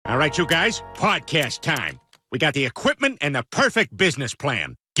right, you guys, podcast time. We got the equipment and the perfect business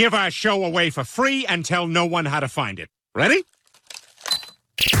plan. Give our show away for free and tell no one how to find it. Ready?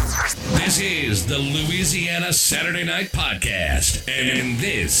 This is the Louisiana Saturday Night Podcast, and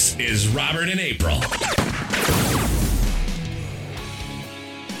this is Robert and April.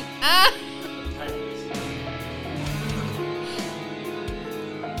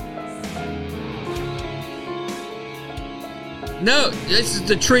 No, this is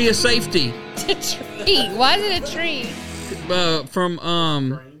the tree of safety. A tree? Why is it a tree? From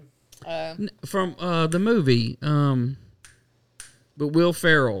the movie, but Will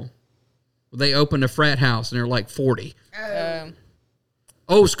Ferrell. They opened a frat house and they're like 40.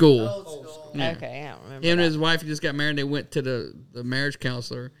 Old school. Yeah. Okay, I don't remember. Him and his wife just got married. They went to the marriage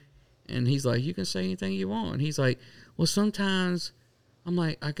counselor, and he's like, "You can say anything you want." And he's like, "Well, sometimes I'm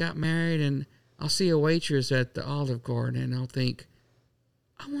like, I got married and I'll see a waitress at the Olive Garden and I'll think,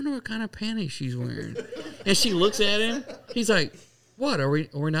 I wonder what kind of panties she's wearing." And she looks at him. He's like, "What? Are we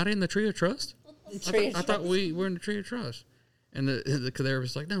not in the tree of trust? I thought we were in the tree of trust." And the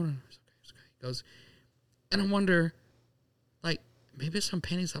therapist's like, "No, it's okay. He goes, and I wonder, like, maybe some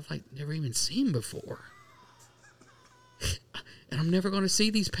panties I've like never even seen before, and I'm never going to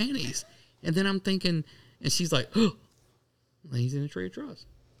see these panties." And then I'm thinking, and she's like, "Oh, he's in the tree of trust."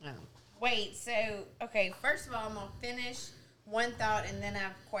 Oh. Wait, so, okay, first of all, I'm going to finish one thought and then I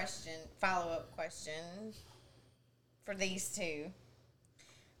have a follow-up question for these two.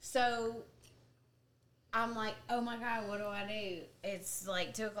 So, I'm like, oh my God, what do I do? It's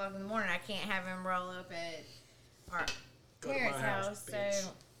like 2 o'clock in the morning. I can't have him roll up at our parents' house.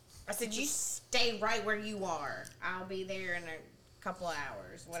 So, I said, you stay right where you are. I'll be there in a couple of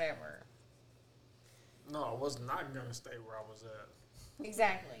hours, whatever. No, I was not going to stay where I was at.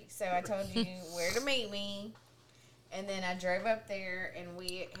 Exactly. So I told you where to meet me, and then I drove up there, and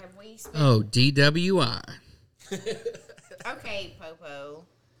we spent... Oh, DWI. Okay, Popo.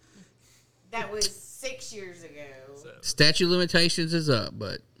 That was 6 years ago. Statute of limitations is up,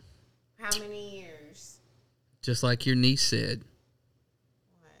 but How many years? just like your niece said,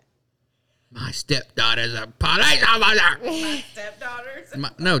 What? my stepdaughter's a police officer. My stepdaughters?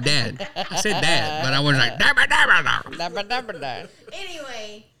 No, Dad. I said Dad, but I was like, dabba, dabba, dabba.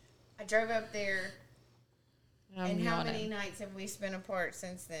 Anyway, I drove up there, and how many nights have we spent apart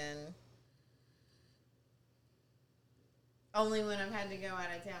since then? Only when I've had to go out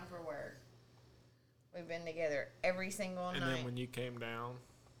of town for work. We've been together every single night. And then when you came down.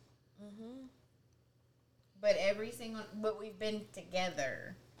 Mm-hmm. But we've been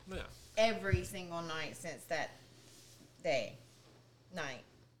together. Yeah. Every single night since that night.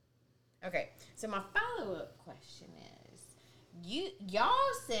 Okay, so my follow-up question is, y'all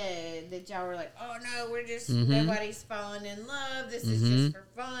said that y'all were like, oh no, we're just, nobody's falling in love, this is just for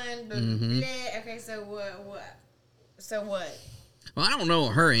fun, blah, blah. Okay, so what? So what? Well, I don't know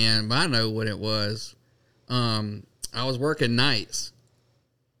her end, but I know what it was. I was working nights,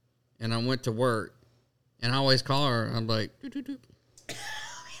 and I went to work, and I always call her. I'm like, doo-doo-doo.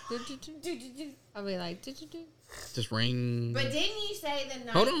 I'll be like, Just ring. But didn't you say the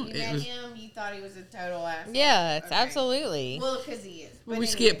night you met him, you thought he was a total asshole? yes, Okay. absolutely. Well, because he is. Well, we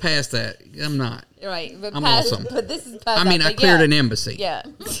skip past that. I'm not. Right, but I'm awesome. But this is past I mean, that, I but cleared yeah. an embassy. Yeah.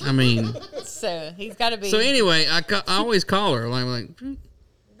 I mean. So he's got to be. So anyway, I always call her.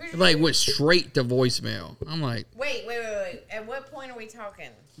 Like went straight to voicemail. I'm like, Wait. At what point are we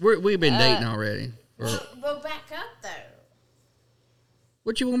talking? we've been dating already. Well, back up, though.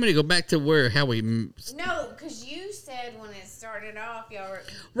 What you want me to go back to how we... No, because you said when it started off, y'all were...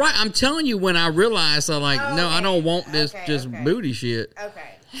 Right, I'm telling you when I realized, no, I don't want this Okay. booty shit.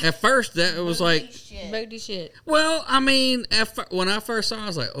 Okay. At first, it was Booty like... shit. Booty shit. Well, I mean, when I first saw it, I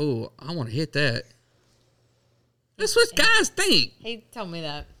was like, oh, I want to hit that. That's what guys think. He told me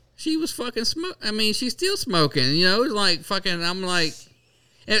that. She was fucking she's still smoking, you know? It's like fucking, I'm like...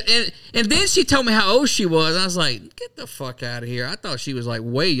 And then she told me how old she was. I was like, get the fuck out of here. I thought she was like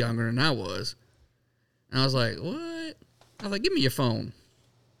way younger than I was. And I was like, what? I was like, give me your phone.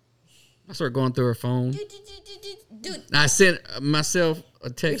 I started going through her phone. I sent myself a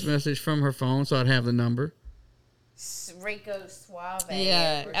text message from her phone so I'd have the number. Rico Suave.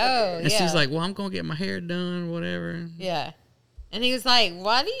 Yeah. Oh, And yeah. she's like, well, I'm going to get my hair done, whatever. Yeah. And he was like,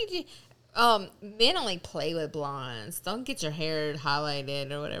 why do you do... men only play with blondes. Don't get your hair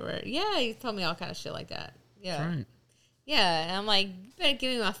highlighted or whatever. Yeah, he told me all kind of shit like that. Yeah. That's right. Yeah, and I'm like, you better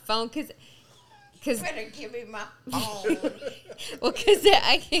give me my phone, because... Better give me my phone. Well, because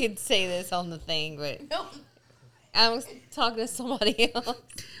I can't say this on the thing, but... No. I was talking to somebody else.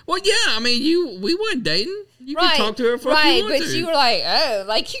 Well, yeah, I mean, we weren't dating. You Right, can talk to her for right, you want but to. you were like, oh,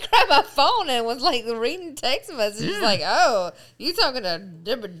 like you grabbed my phone and was like reading text messages, Yeah. like, oh, you talking to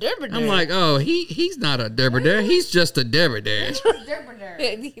Dibber. I'm like, oh, he's not a Derberdare. He's just a Derberdare.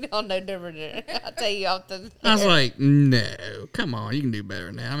 You don't know Dibber. I'll tell you off the. I was like, no, come on, you can do better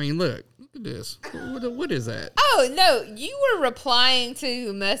than that. I mean, look at this. What is that? Oh no, you were replying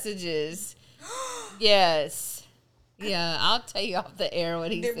to messages. Yes. Yeah, I'll tell you off the air what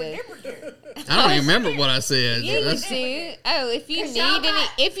he said. I don't even remember what I said. Yeah, you That's- do. Oh, if you 'Cause need y'all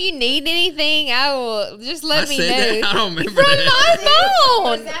got- if you need anything, I will just I let me know. said that. I don't remember From that. my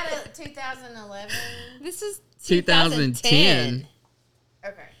Was phone. that a 2011? This is 2010.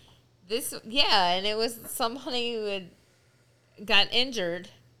 Okay. This and it was somebody who had got injured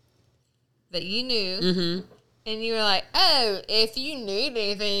that you knew. Mm-hmm. And you were like, oh, if you need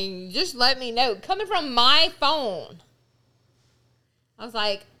anything, just let me know. Coming from my phone. I was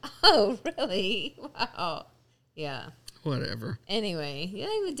like, oh, really? Wow. Yeah. Whatever. Anyway, yeah,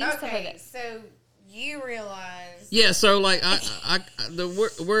 they would do stuff like Okay, that. so you realize Yeah, so like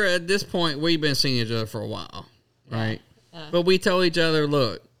we're at this point we've been seeing each other for a while, right? But we tell each other,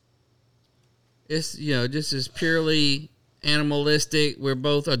 look, it's this is purely animalistic. We're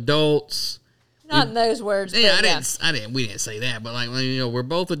both adults. Not in those words. Yeah, but we didn't say that, but like we're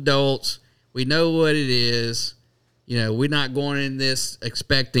both adults. We know what it is. We're not going in this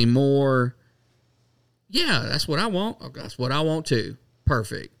expecting more. Yeah, that's what I want. That's what I want too.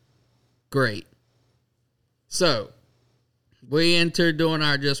 Perfect. Great. So, we enter doing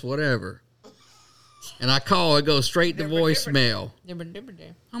our just whatever. And I call, it goes straight to voicemail.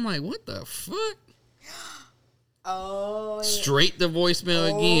 I'm like, what the fuck? oh Straight to voicemail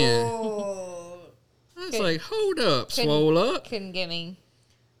again. oh I was like, hold up, swole up. Couldn't get me.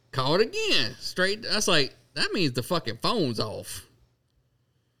 Call it again. Straight. That's like, that means the fucking phone's off.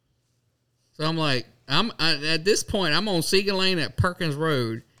 So I'm like, at this point, I'm on Seagan Lane at Perkins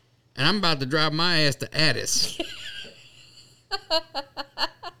Road, and I'm about to drive my ass to Addis.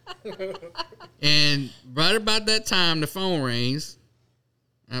 And right about that time, the phone rings.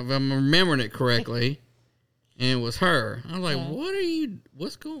 If I'm remembering it correctly, and it was her. I was like, what?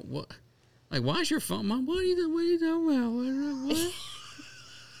 Like, why is your phone? Mom, what are you talking about? What?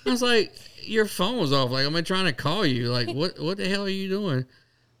 I was like, your phone was off. Like, I've been trying to call you. Like, what the hell are you doing?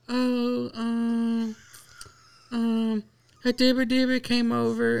 Oh, a Dibber came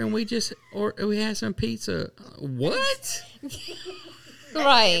over and we had some pizza. What?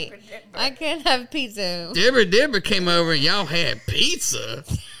 Right. I couldn't have pizza. Dibber came over and y'all had pizza?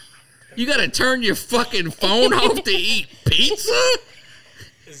 You gotta turn your fucking phone off to eat pizza?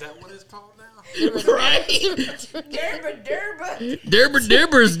 Is that what it's called now? Right? Derba.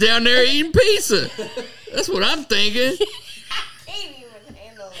 Dibber's down there eating pizza. That's what I'm thinking. Can't even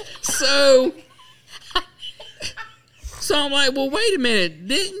handle it. So I'm like, well, wait a minute.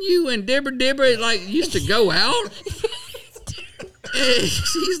 Didn't you and Dibber like used to go out? And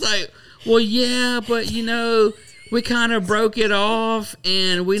she's like, well, yeah, but we kind of broke it off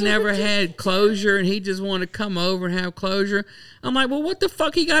and we never had closure and he just wanted to come over and have closure. I'm like, well, what the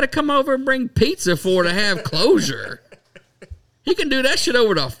fuck he got to come over and bring pizza for to have closure? He can do that shit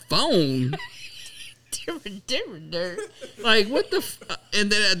over the phone. Like, what the and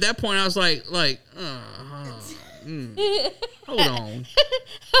then at that point I was like, hold on.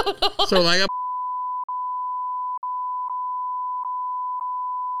 So like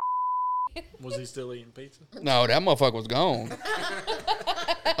Was he still eating pizza? no, that motherfucker was gone.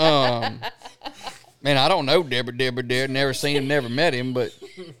 Man, I don't know Dibber. Never seen him, never met him, but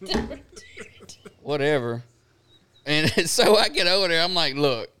whatever. And so I get over there. I'm like,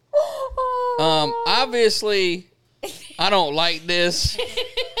 look, obviously, I don't like this.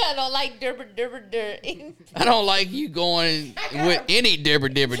 I don't like Dibber. I don't like you going with any Dibber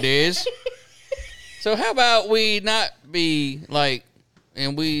days. So how about we not be like,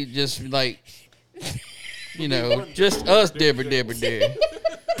 and we just like, just us Dibber did.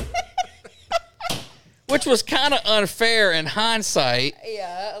 Which was kind of unfair in hindsight,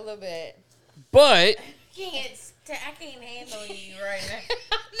 Yeah, a little bit. but I can't handle you right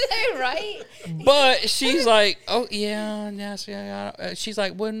now. Right? But she's like, oh, yeah. She's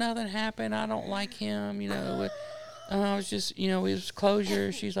like, well, nothing happened. I don't like him, I was just, it was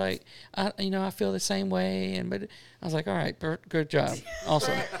closure. She's like, I feel the same way. But I was like, all right, good job.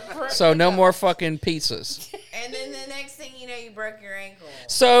 Awesome. So no more fucking pizzas. And then the next thing you know, you broke your ankle.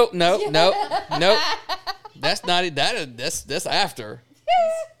 So, no. That's not it. That's after.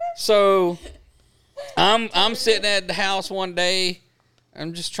 So I'm sitting at the house one day,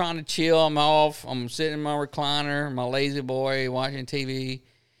 I'm just trying to chill. I'm off. I'm sitting in my recliner, my lazy boy, watching TV.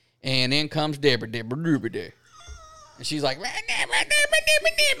 And then comes Deborah. And she's like,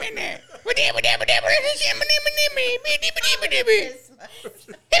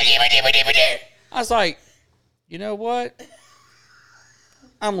 I was like, you know what?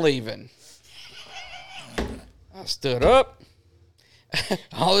 I'm leaving. I stood up.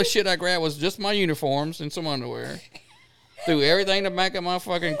 All the shit I grabbed was just my uniforms and some underwear. Threw everything in the back of my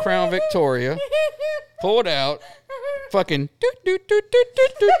fucking Crown Victoria. Pulled out. Fucking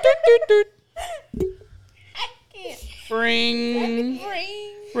ring.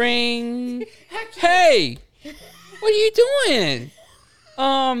 Hey, what are you doing?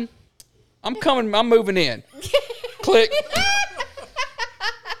 I'm coming. I'm moving in. Click.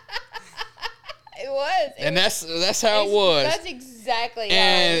 It was. And that's how it was. That's exactly how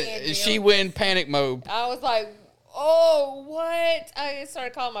it And she went in panic mode. I was like, oh, what? I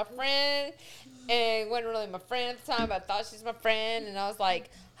started calling my friend, and it wasn't really my friend at the time, but I thought she was my friend, and I was like,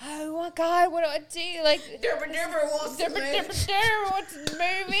 oh my God, what do I do? Like, Deborah wants to move. wants to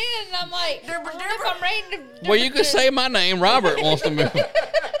move in, and I'm like, I don't know if I'm ready to. Well, you could say my name. Robert wants to move.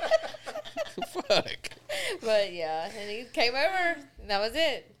 Fuck. But yeah, and he came over, and that was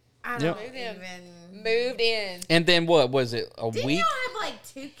it. I Yep. don't even. Moved in. And then what was it? A Didn't week? y'all have like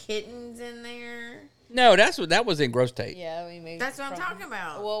 2 kittens in there? No, that was in Gross Tate. Yeah, we moved. That's what I'm talking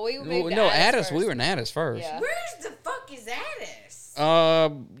about. Well, we moved. To No, Addis Addis. We were in Addis first. Yeah. Where's the fuck is Addis?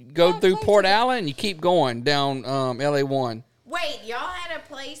 Go through Port Allen and you keep going down LA1. Wait, y'all had a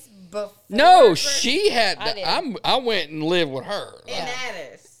place before? No, Gross- she had. I did. I went and lived with her. in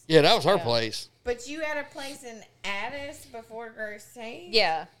Addis. Yeah, that was her place. But you had a place in Addis before Gross Tate?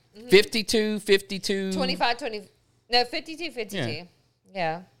 Yeah. 52, 52. 25, 20. No, 52, 52.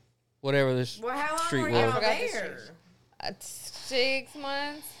 Yeah. Whatever this Well, how long street were was. y'all forgot the there? 6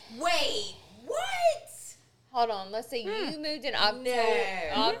 months. Wait, what? Hold on. Let's see. You moved in October.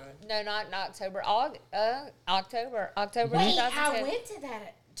 No. No, not in October. October. October Wait, 2010. I went to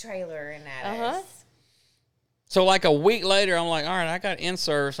that trailer in Addis. Uh-huh. So like a week later, I'm like, all right, I got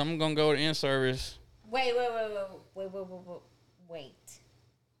in-service. I'm going to go to in-service. Wait.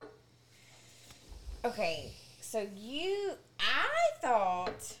 Okay, so I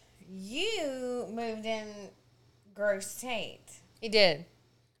thought you moved in Gross Tate. He did.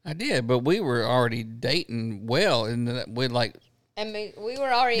 I did, but we were already dating well. And we like, And we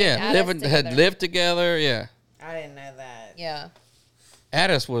were already in yeah, Addis had together. lived together. Yeah. I didn't know that. Yeah.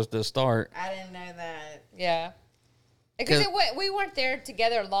 Addis was the start. I didn't know that. Yeah. Because we weren't there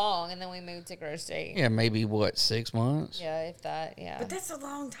together long, and then we moved to Gross State. Yeah, maybe what, 6 months? Yeah, if that, yeah. But that's a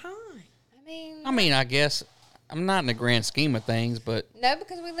long time. I mean, I guess I'm not in the grand scheme of things, but no,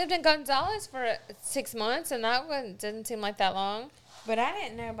 because we lived in Gonzales for 6 months, and that didn't seem like that long. But I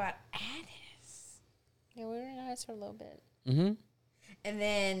didn't know about Addis. Yeah, we were in Addis for a little bit. mm-hmm. And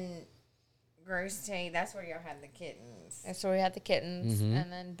then Gross Tate, that's where y'all had the kittens. And so we had the kittens,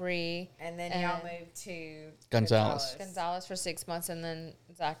 and then Bree. And then y'all moved to Gonzales. Gonzales for 6 months, and then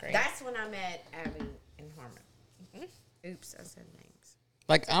Zachary. That's when I met Abby and Harmon. Oops, I said names.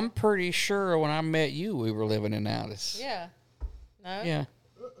 Like, I'm pretty sure when I met you, we were living in Addis. Yeah. No? Yeah.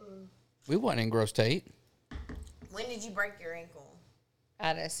 We wasn't in Gross Tate. When did you break your ankle?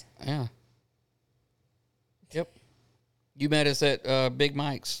 Addis. Yeah. Yep. You met us at Big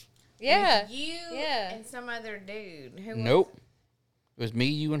Mike's. Yeah. You Yeah. and some other dude. Who Nope. It was me,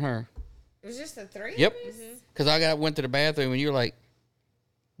 you, and her. It was just the three Yep. of us? Because I went to the bathroom, and you were like,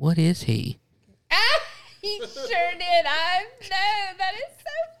 what is he? Ah, he sure did. I know. That is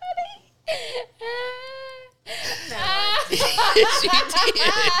so funny.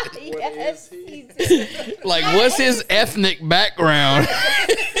 Yes, he did. Like, what's his ethnic background?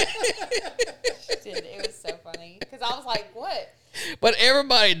 It was so funny. Because I was like, what? But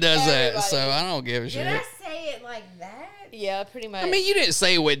everybody does that, Everybody. so I don't give a Did shit. I say it like that? Yeah, pretty much. I mean, you didn't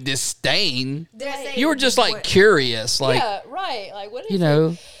say it with disdain. Did I say You were just like what? curious, like yeah, right. Like, what is you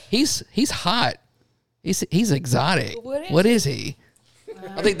know, he's hot, he's exotic. What is he?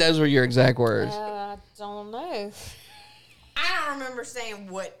 I think those were your exact words. I don't know. I don't remember saying,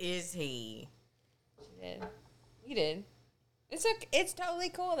 what is he? You did. It's totally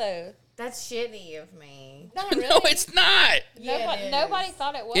cool, though. That's shitty of me. Not really. No, it's not. Yeah, it is. Nobody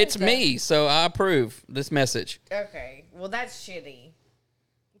thought it was. It's me, so I approve this message. Okay, well, that's shitty.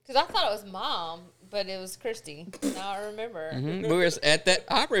 Because I thought it was Mom, but it was Christy. Now I remember. We were at that.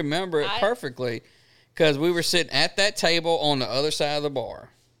 I remember it I- perfectly because we were sitting at that table on the other side of the bar,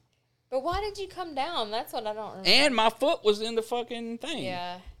 But why did you come down? That's what I don't remember. and my foot was in the fucking thing.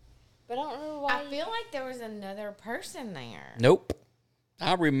 Yeah. But I don't remember why. I feel like there was another person there. Nope.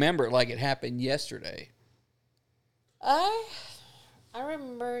 I remember it like it happened yesterday. I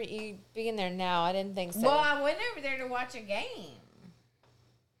remember you being there now. I didn't think so. Well, I went over there to watch a game.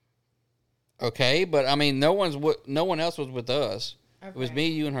 Okay, but I mean, no one else was with us. It was Okay. me,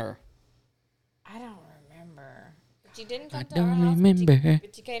 you, and her. I don't remember. But you didn't come I to our don't house. remember.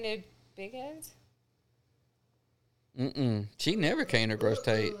 But you came to Big Heads? She never came to Gross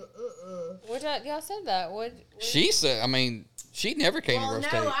Tate. Y'all said that. What? She said, I mean, she never came Well, to no,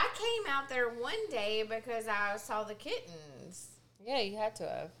 Gross Tate. I came out there one day because I saw the kittens. Yeah, you had to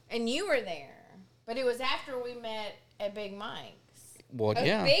have. And you were there. But it was after we met at Big Mike's. Well, Oh,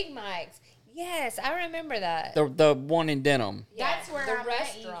 yeah. Big Mike's. Yes, I remember that. The one in Denham. Yeah, That's where the I met you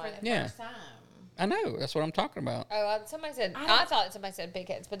restaurant. for the Yeah. first time. I know. That's what I'm talking about. Oh, somebody said. I I thought somebody said Big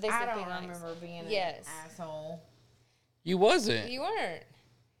Heads, but they I said don't Big Mike's. remember being Yes. an asshole. You wasn't. You weren't.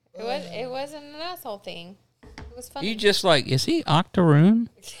 It wasn't an asshole thing. It was funny. You just like, is he Octoroon?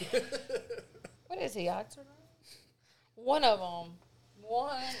 What is he, Octoroon? One of them.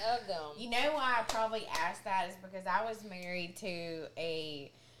 One of them. You know why I probably asked that is because I was married to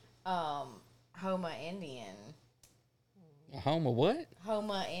a Homa Indian. A home of what?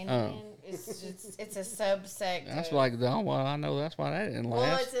 Homa Indian. It's a subsect. That's of, like, oh, well, I know that's why that didn't well,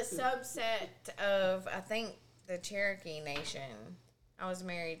 last. it's a subset of I think the Cherokee Nation. I was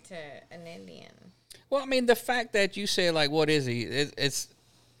married to an Indian. Well, I mean, the fact that you say, like, what is he?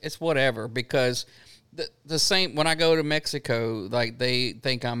 It's whatever, because the same, when I go to Mexico, like, they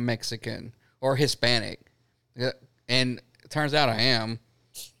think I'm Mexican or Hispanic. And it turns out I am.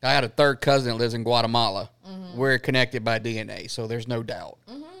 I had a third cousin that lives in Guatemala. Mm-hmm. We're connected by DNA, so there's no doubt.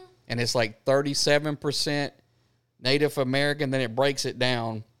 Mm-hmm. And it's like 37% Native American, then it breaks it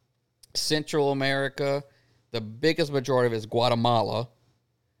down. Central America, the biggest majority of it is Guatemala.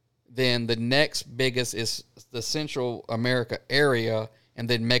 Then the next biggest is the Central America area, and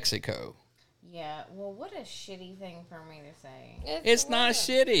then Mexico. Yeah. Well, what a shitty thing for me to say. It's not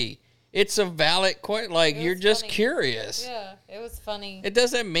shitty. It's a valid question. Like, you're just funny. curious. Yeah, it was funny. It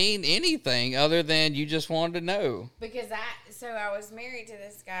doesn't mean anything other than you just wanted to know. Because I was married to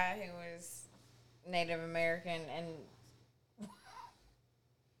this guy who was Native American, and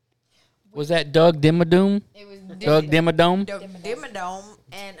Was that Doug Dimmadome? it was Doug Dimmadome? Dimmadome,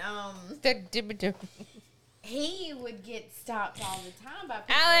 and he would get stopped all the time by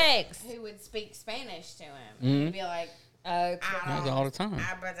people Alex! who would speak Spanish to him. Mm-hmm. He'd be like, Okay. That's all the time.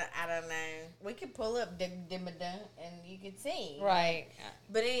 I don't know. We could pull up Dimmadome and you could see. Right.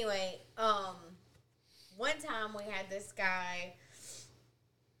 But anyway, one time we had this guy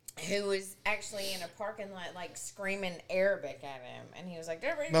who was actually in a parking lot, like screaming Arabic at him, and he was like,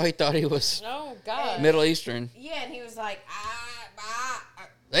 No, he thought he was Oh, God. Middle Eastern. yeah, and he was like,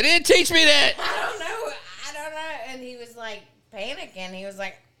 They didn't teach me that. I don't know, and he was like panicking. He was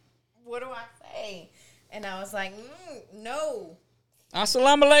like, what do I say? And I was like, no,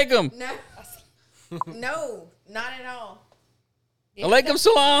 Assalamu alaikum. no, not at all. Alaikum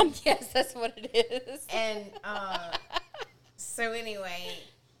salam. Yes, that's what it is. And so anyway,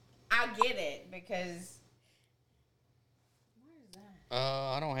 I get it because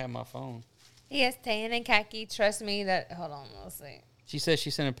I don't have my phone. He has tan and khaki. Trust me that. Hold on, let's see. She said she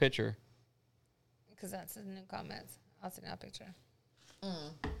sent a picture. Because that's in the comments. I'll send out a picture.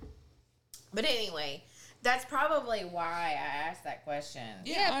 But anyway, that's probably why I asked that question.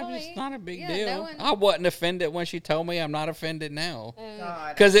 It's not a big yeah, deal. no one- I wasn't offended when she told me. I'm not offended now.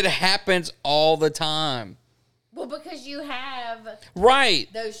 God. Because it happens all the time. Well, because you have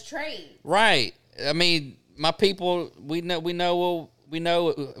Right. those traits. Right. I mean, my people, we can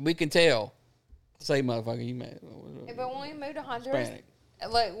tell. Say, motherfucker, you mad. But when we moved to Honduras, Hispanic.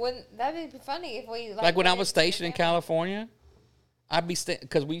 like, that'd be funny if we Like when I went was into stationed in the- California, I'd be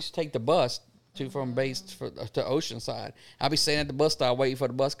because we used to take the bus from base to Oceanside. I'd be standing at the bus stop waiting for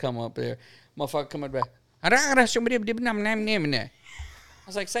the bus to come up there. Motherfucker coming back. I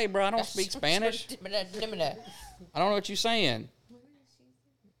was like, say, bro, I don't speak Spanish. I don't know what you're saying.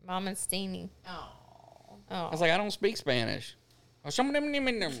 Mom and Steenie. Oh. I was like, I don't speak Spanish. I was like, I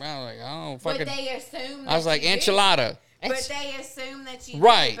don't But fucking. they assume that I was like, you do. enchilada. But they assume that you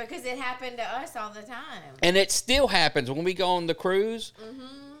Right. do because it happened to us all the time. And it still happens when we go on the cruise.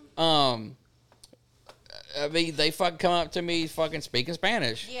 I mean, they fucking come up to me fucking speaking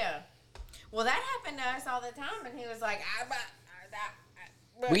Spanish. Yeah. Well, that happened to us all the time, and he was like,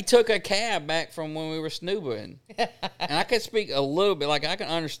 We took a cab back from when we were snooping. And I can speak a little bit. Like, I can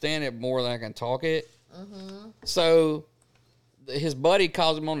understand it more than I can talk it. So, his buddy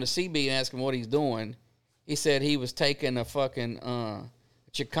calls him on the CB and asks him what he's doing. He said he was taking a fucking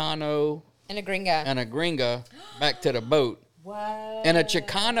Chicano And a gringa. and a gringa back to the boat. What? And a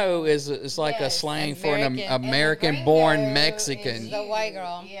Chicano is like a Yes, slang for an American. And the American-born gringo Mexican. is The white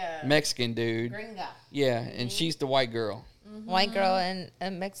girl. Yeah. Mexican dude. Gringa. Yeah, and she's the white girl White girl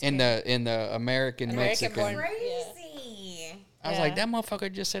and Mexican. in the American Mexican. American-born. Crazy. I was Yeah. like, that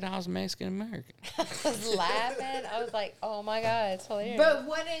motherfucker just said I was Mexican American. I was laughing. I was like, oh my God, it's hilarious. But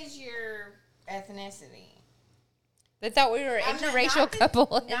what is your ethnicity? They thought we were an I'm not- interracial not the-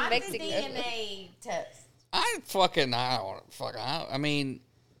 couple in Not Mexico. the DNA test. I mean,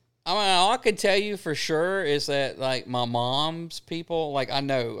 all I can tell you for sure is that like my mom's people, like I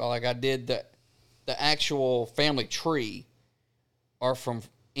know, like I did the actual family tree are from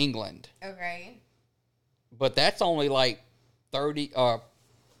England, Okay. but that's only like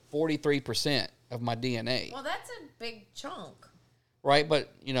 43% of my DNA, Well, that's a big chunk. right?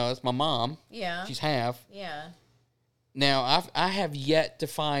 But you know, it's my mom. Yeah. She's half. Yeah. Now, I have yet to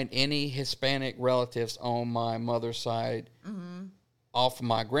find any Hispanic relatives on my mother's side. Off of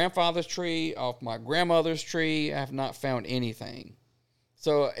my grandfather's tree, off my grandmother's tree, I have not found anything.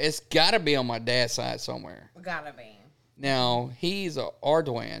 So it's got to be on my dad's side somewhere. Gotta be. Now, he's a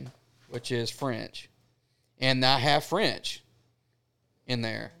Ardoin, which is French. And I have French in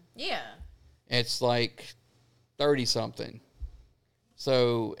there. Yeah. It's like 30-something.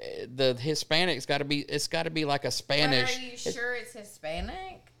 So the Hispanics it's got to be like a Spanish. But are you sure it's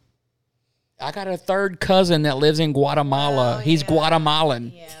Hispanic? I got a third cousin that lives in Guatemala. Oh, He's yeah.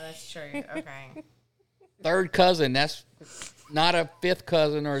 Guatemalan. Yeah, that's true. Okay. Third cousin. That's not a fifth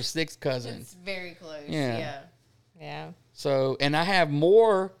cousin or a sixth cousin. It's very close. Yeah. Yeah. Yeah. So, and I have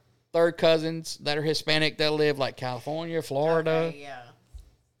more third cousins that are Hispanic that live like California, Florida. Okay, yeah.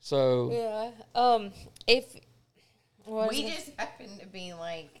 So, Yeah. If what We is it? just happen to be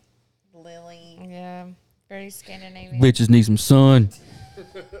like Lily. Yeah, very Scandinavian. bitches need some sun.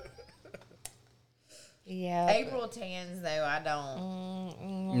 Yeah. April tans though, I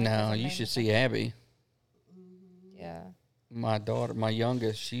don't. No, you should see Abby, Yeah. my daughter, my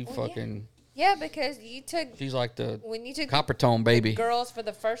youngest. She fucking, Yeah, because you took she's like the when you took copper tone baby. girls for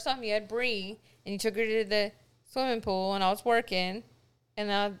the first time. You had Bree, and you took her to the swimming pool, and I was working,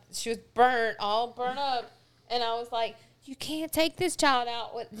 and she was all burnt up, and I was like, "You can't take this child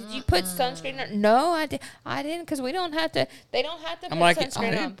out. What, did you put sunscreen on?" No, I didn't, because we don't have to. They don't have to I'm put like,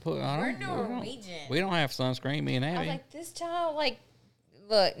 sunscreen on. We're Norwegian. We don't have sunscreen, me and I Abby. was like, this child, like,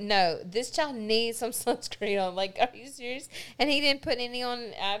 look, no, this child needs some sunscreen on. Like, are you serious? And he didn't put any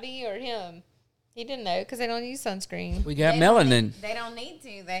on Abby or him. He didn't know because they don't use sunscreen. we got They don't melanin. need- They don't need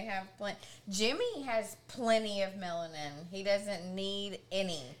to. They have plenty. Jimmy has plenty of melanin. He doesn't need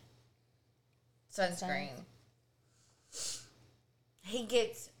any sunscreen. He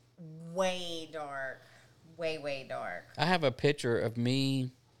gets way dark. Way dark. I have a picture of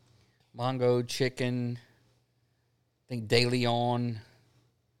me, Mongo, Chicken, I think De Leon,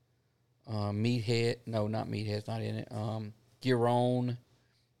 Meathead. No, not Meathead's not in it. Giron.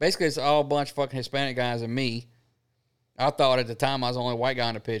 Basically, it's all a bunch of fucking Hispanic guys and me. I thought at the time I was the only white guy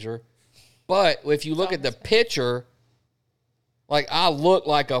in the picture. But if you look at the picture, like I look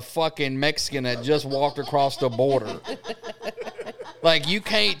like a fucking Mexican that just walked across the border. Like, you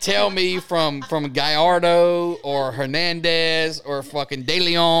can't tell me from Gallardo or Hernandez or fucking De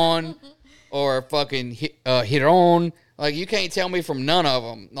Leon or fucking Giron. Like, you can't tell me from none of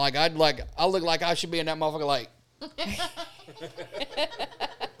them. Like, I look like I should be in that motherfucker, like,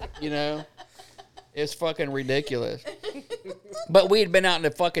 you know? It's fucking ridiculous. But we had been out in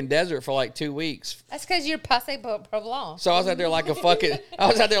the fucking desert for like 2 weeks. That's because you're passé pour blanc. So I was out there like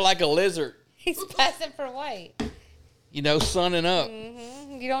a lizard, He's passing for white. you know, sunning up.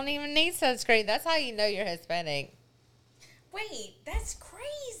 You don't even need sunscreen. That's how you know you're Hispanic. Wait, that's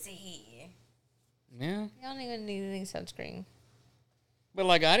crazy. Yeah. You don't even need any sunscreen. But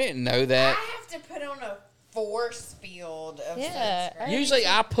like, I didn't know I that. have to put on a force field of Yeah. sunscreen. Usually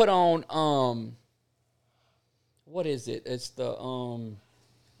I put on what is it? It's the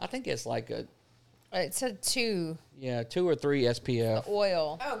I think it's like It's a 2 2 or 3 SPF.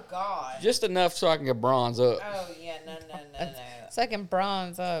 oil. Oh God. Just enough so I can get bronze up. Oh yeah, no. So I can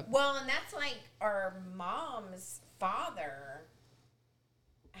bronze up. Well, and that's like our mom's father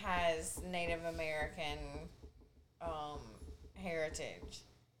has Native American heritage.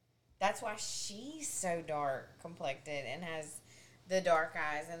 That's why she's so dark complected and has the dark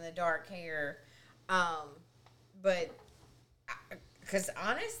eyes and the dark hair. But because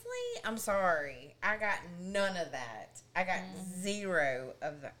honestly, I'm sorry, I got none of that. I got zero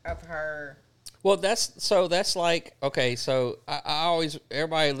of her. Well, that's like, okay, so I always,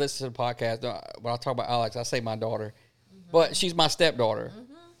 everybody listens to the podcast. When I talk about Alex, I say my daughter. But she's my stepdaughter.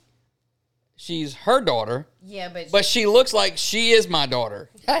 she's her daughter, Yeah, but she looks like she is my daughter.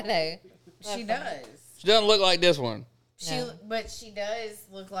 I know. she does. She doesn't look like this one. But she does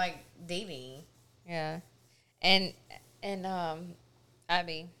look like Dee Dee. Yeah. And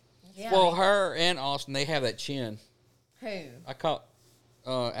Abby. Yeah. Well, her and Austin, they have that chin. Who? I caught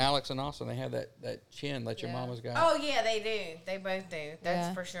Alex and Austin. They have that chin that your mama's got. Oh yeah, they do. They both do. That's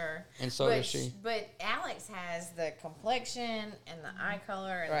Yeah. for sure. And so does she. But Alex has the complexion and the eye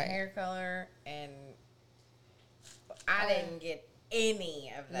color and Right. the hair color, and I didn't get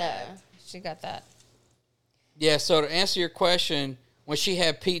any of No, that. she got that. Yeah, so to answer your question, when she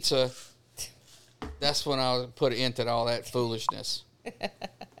had pizza, that's when I would put an end to all that foolishness.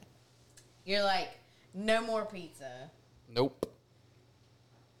 You're like, no more pizza. Nope.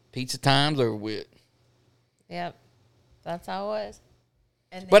 Pizza time's over with. Yep. That's how it was.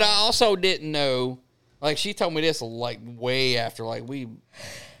 And then, But I also didn't know, like, she told me this, like, way after, like, we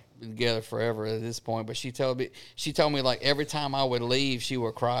been together forever at this point, but she told me, like, every time I would leave, she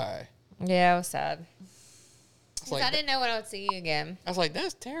would cry. Yeah, it was sad. It's 'Cause like, I didn't know when I would see you again. I was like,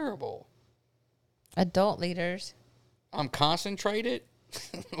 that's terrible. Adult leaders. I'm concentrated.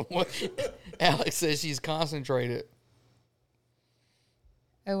 What? Alex says she's concentrated.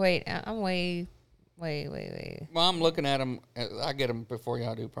 Oh, wait. I'm wait. Well, I'm looking at them. I get them before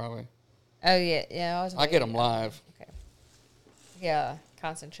y'all do, probably. Oh, yeah. Yeah, I get them live. Okay. Yeah,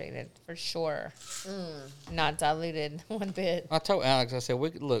 concentrated for sure. Not diluted one bit. I told Alex, I said,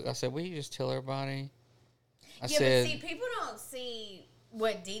 will you just tell everybody? I yeah, said, but see, people don't see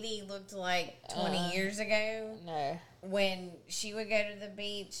what Dee Dee looked like 20 years ago No. when she would go to the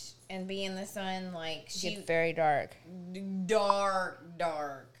beach and be in the sun. Like, she Get very dark. dark,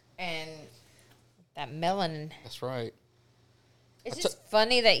 and That melanin. that's right. It's just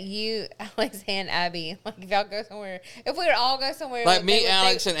funny that you, Alex, and Abby, like if y'all go somewhere, if we would all go somewhere, Like me,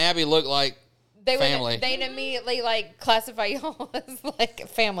 Alex, and Abby look like they family. would, they'd immediately like classify y'all as like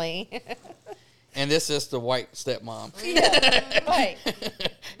family. and this is the white stepmom. Right.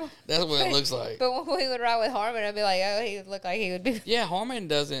 That's what it looks like. But when we would ride with Harmon, I'd be like, oh, he would look like he would be. Yeah, Harmon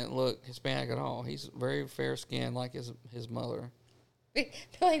doesn't look Hispanic at all. He's very fair skinned like his mother.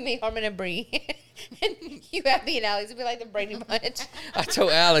 Like me, Harmon, and Bree. And you, Abby, and Alex would be like the Brady Bunch. I told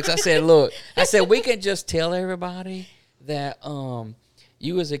Alex, I said, look, we can just tell everybody that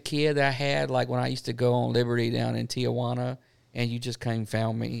you as a kid that I had, like when I used to go on Liberty down in Tijuana, and you just came and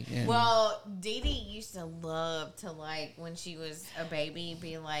found me. And well, Dee Dee used to love to, like, when she was a baby,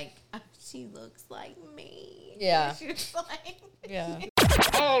 be like, oh, she looks like me. Yeah. She was like, Yeah.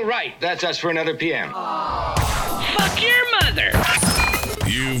 All right, that's us for another PM. Fuck your mother.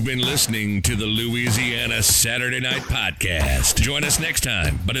 You've been listening to the Louisiana Saturday Night Podcast. Join us next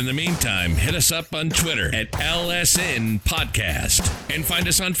time. But in the meantime, hit us up on Twitter at LSN Podcast. And find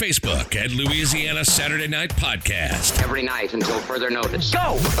us on Facebook at Louisiana Saturday Night Podcast. Every night until further notice.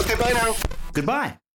 Go! Okay, bye now. Goodbye.